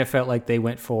it kind of felt like they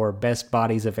went for best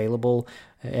bodies available,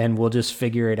 and we'll just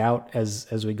figure it out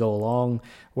as we go along.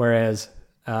 Whereas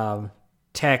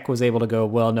Tech was able to go,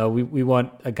 well, no, we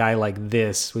want a guy like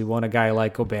this. We want a guy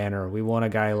like O'Banner. We want a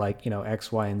guy like,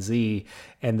 X, Y, and Z.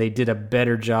 And they did a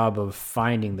better job of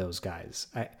finding those guys.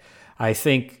 I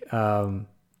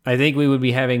think we would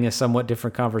be having a somewhat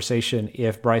different conversation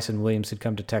if Bryson Williams had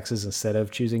come to Texas instead of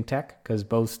choosing Tech, because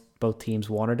both teams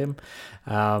wanted him.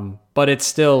 But it's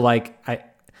still like,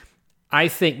 I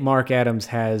think Mark Adams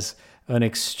has an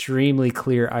extremely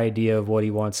clear idea of what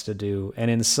he wants to do.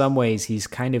 And in some ways, he's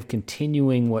kind of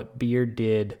continuing what Beard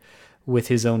did with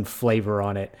his own flavor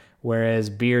on it, whereas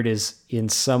Beard is in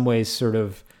some ways sort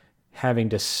of having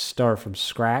to start from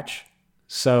scratch.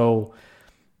 So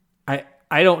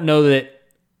I don't know that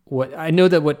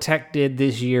what Tech did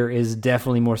this year is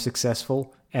definitely more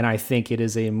successful, and I think it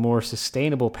is a more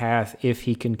sustainable path if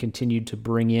he can continue to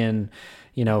bring in,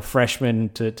 freshmen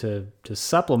to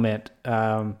supplement.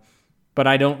 But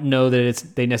I don't know that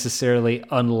they necessarily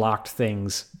unlocked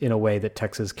things in a way that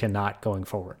Texas cannot going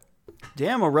forward.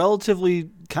 Damn, a relatively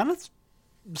kind of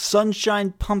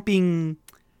sunshine pumping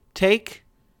take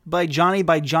by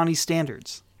Johnny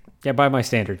standards. Yeah, by my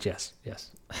standards, yes.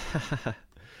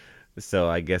 So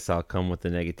I guess I'll come with the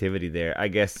negativity there. I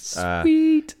guess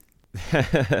sweet.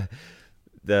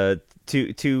 The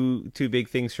two big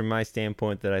things from my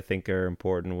standpoint that I think are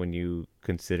important when you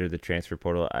consider the transfer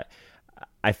portal.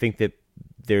 I think that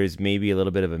there's maybe a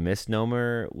little bit of a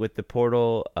misnomer with the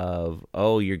portal of,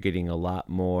 you're getting a lot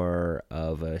more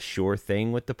of a sure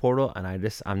thing with the portal. And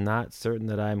I'm not certain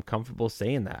that I'm comfortable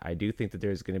saying that. I do think that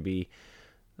there's going to be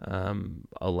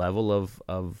a level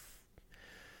of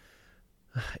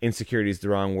insecurity is the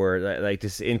wrong word, like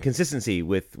just inconsistency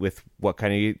with what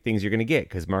kind of things you're going to get.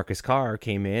 Because Marcus Carr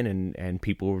came in and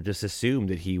people just assumed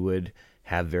that he would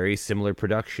have very similar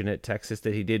production at Texas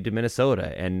that he did to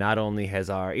Minnesota. And not only has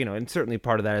and certainly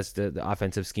part of that is the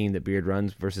offensive scheme that Beard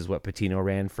runs versus what Patino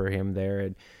ran for him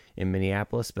there in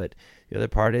Minneapolis. But the other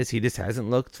part is he just hasn't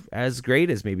looked as great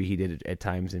as maybe he did at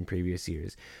times in previous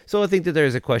years. So I think that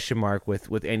there's a question mark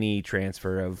with any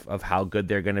transfer of how good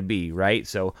they're going to be, right?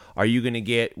 So are you going to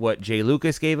get what Jay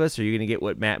Lucas gave us, or are you going to get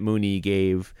what Matt Mooney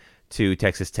gave to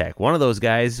Texas Tech? One of those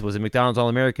guys was a McDonald's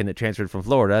All-American that transferred from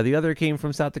Florida. The other came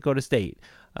from South Dakota State.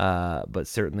 But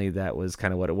certainly that was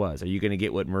kind of what it was. Are you going to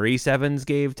get what Maurice Evans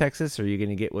gave Texas, or are you going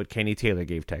to get what Kenny Taylor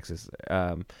gave Texas?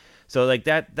 So like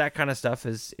that kind of stuff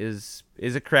is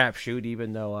a crapshoot,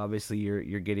 even though obviously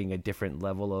you're getting a different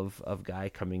level of guy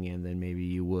coming in than maybe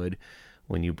you would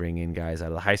when you bring in guys out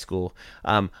of the high school.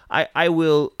 I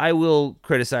will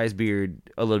criticize Beard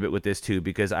a little bit with this too,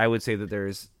 because I would say that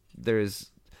there's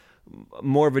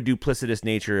more of a duplicitous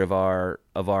nature of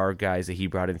our guys that he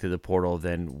brought into the portal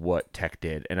than what Tech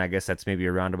did. And I guess that's maybe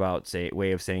a roundabout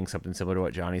way of saying something similar to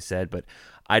what Johnny said, but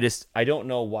I don't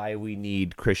know why we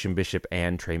need Christian Bishop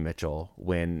and Trey Mitchell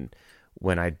when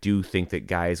when I do think that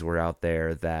guys were out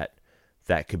there that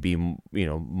could be,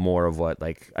 more of what,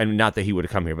 like, I mean, not that he would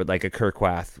have come here, but like a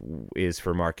Kirkwath is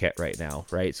for Marquette right now,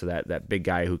 right? So that big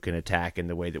guy who can attack in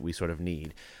the way that we sort of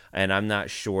need. And I'm not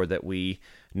sure that we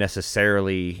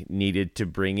necessarily needed to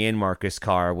bring in Marcus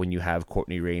Carr when you have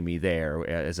Courtney Ramey there,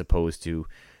 as opposed to,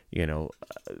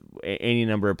 any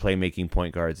number of playmaking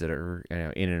point guards that are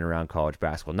in and around college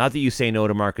basketball. Not that you say no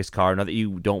to Marcus Carr, not that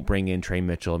you don't bring in Trey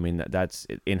Mitchell. I mean, that's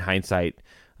in hindsight.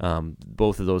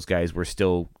 Both of those guys were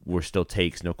still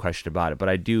takes, no question about it. But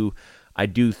I do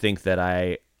think that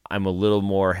I'm a little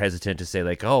more hesitant to say,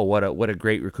 like, oh, what a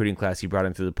great recruiting class he brought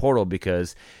in through the portal,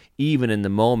 because even in the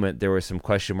moment there were some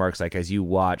question marks, like as you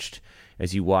watched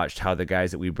how the guys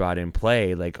that we brought in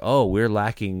play, like, oh, we're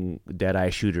lacking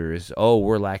dead-eye shooters. Oh,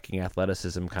 we're lacking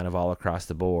athleticism kind of all across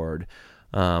the board.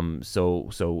 So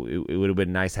it would have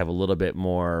been nice to have a little bit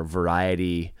more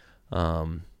variety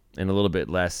and a little bit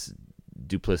less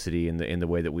duplicity in the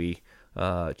way that we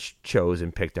chose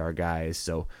and picked our guys.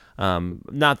 So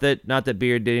not that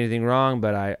Beard did anything wrong,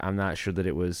 but I'm not sure that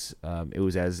it was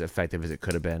as effective as it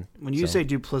could have been. When you say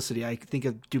duplicity, I think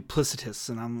of duplicitous,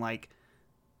 and I'm like,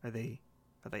 are they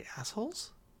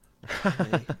assholes?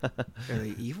 Are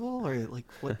they evil? Or like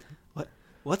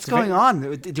what's going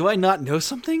on? Do I not know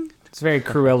something? It's very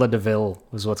Cruella de Vil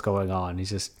was what's going on.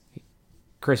 He's just,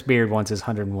 Chris Beard wants his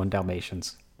 101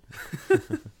 Dalmatians.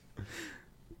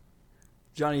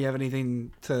 Johnny, you have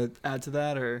anything to add to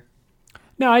that, or?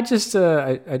 No, I just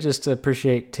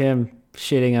appreciate Tim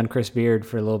shitting on Chris Beard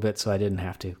for a little bit, so I didn't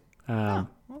have to.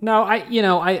 No,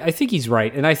 I think he's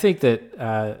right, and I think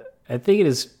that I think it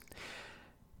is.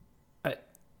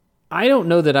 I don't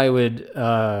know that I would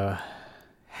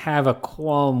have a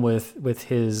qualm with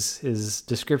his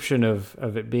description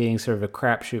of it being sort of a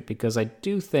crapshoot, because I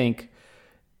do think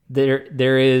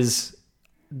there is.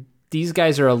 These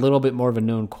guys are a little bit more of a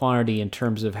known quantity in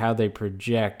terms of how they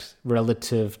project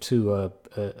relative to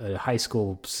a high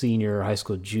school senior or high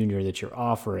school junior that you're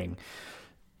offering.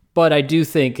 But I do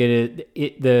think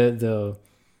the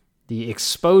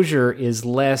exposure is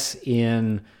less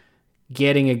in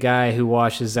getting a guy who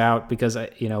washes out, because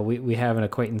we have an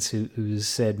acquaintance who's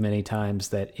said many times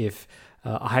that if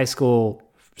a high school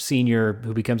senior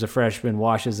who becomes a freshman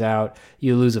washes out,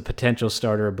 you lose a potential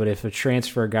starter. But if a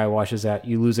transfer guy washes out,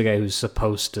 you lose a guy who's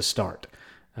supposed to start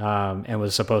and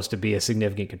was supposed to be a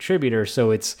significant contributor.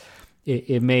 So it's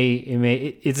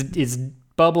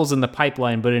bubbles in the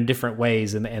pipeline, but in different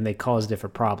ways, and they cause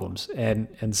different problems.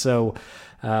 And so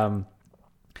I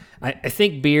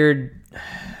think Beard.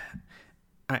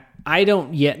 I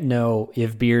don't yet know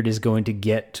if Beard is going to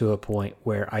get to a point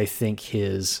where I think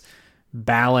his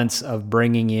balance of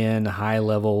bringing in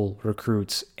high-level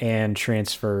recruits and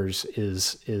transfers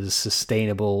is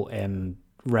sustainable and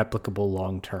replicable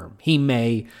long-term. He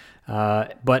may,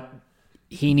 but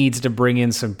he needs to bring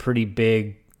in some pretty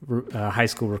big high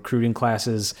school recruiting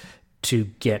classes to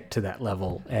get to that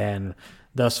level. And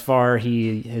thus far,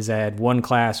 he has had one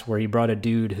class where he brought a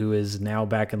dude who is now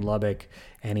back in Lubbock,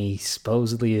 and he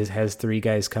supposedly has 3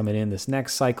 guys coming in this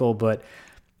next cycle, but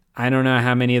I don't know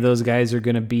how many of those guys are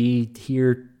going to be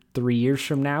here 3 years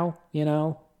from now,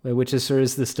 which is sort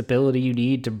of the stability you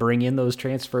need to bring in those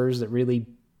transfers that really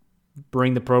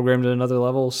bring the program to another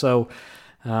level. So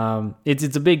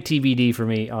it's a big TBD for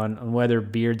me on whether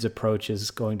Beard's approach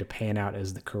is going to pan out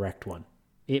as the correct one.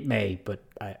 It may, but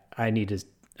I need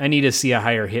to see a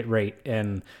higher hit rate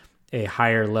and a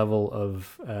higher level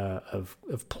of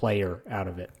player out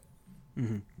of it.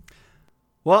 Mm-hmm.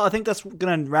 Well, I think that's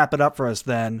going to wrap it up for us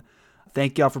then.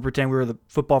 Thank y'all for pretending we were the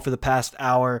football for the past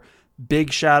hour.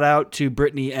 Big shout out to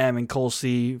Brittany M. and Cole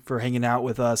C. for hanging out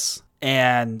with us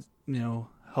and,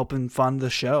 helping fund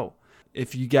the show.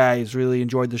 If you guys really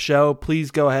enjoyed the show, please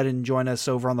go ahead and join us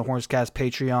over on the Hornscast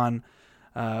Patreon.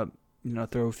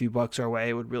 Throw a few bucks our way.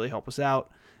 It would really help us out.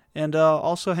 And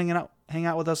also hang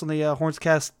out with us on the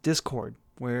Hornscast Discord,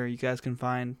 where you guys can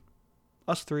find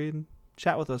us 3 and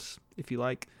chat with us if you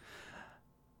like.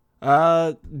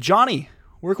 Johnny,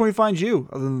 where can we find you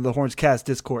other than the Hornscast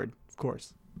Discord, of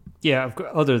course? Yeah,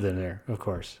 other than there, of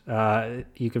course.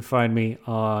 You can find me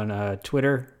on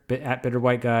Twitter at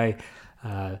BitterWhiteGuy.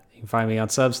 You can find me on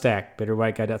Substack,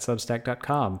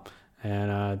 bitterwhiteguy.substack.com.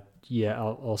 And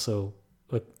I'll also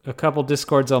a couple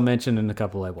Discords I'll mention and a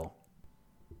couple I won't.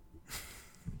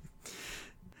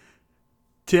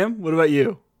 Tim, what about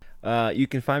you? You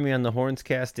can find me on the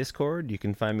Hornscast Discord. You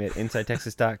can find me at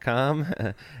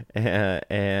InsideTexas.com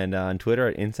and on Twitter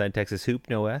at InsideTexasHoop,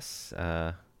 no S.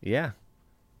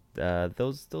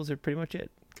 Those are pretty much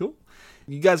it. Cool.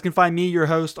 You guys can find me, your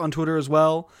host, on Twitter as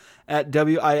well, at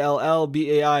WILLBAIZER,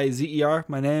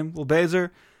 my name, Will Bazer,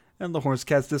 and the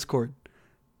Hornscats Discord.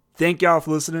 Thank y'all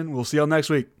for listening. We'll see y'all next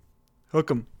week. Hook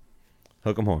 'em.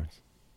 Hook 'em horns.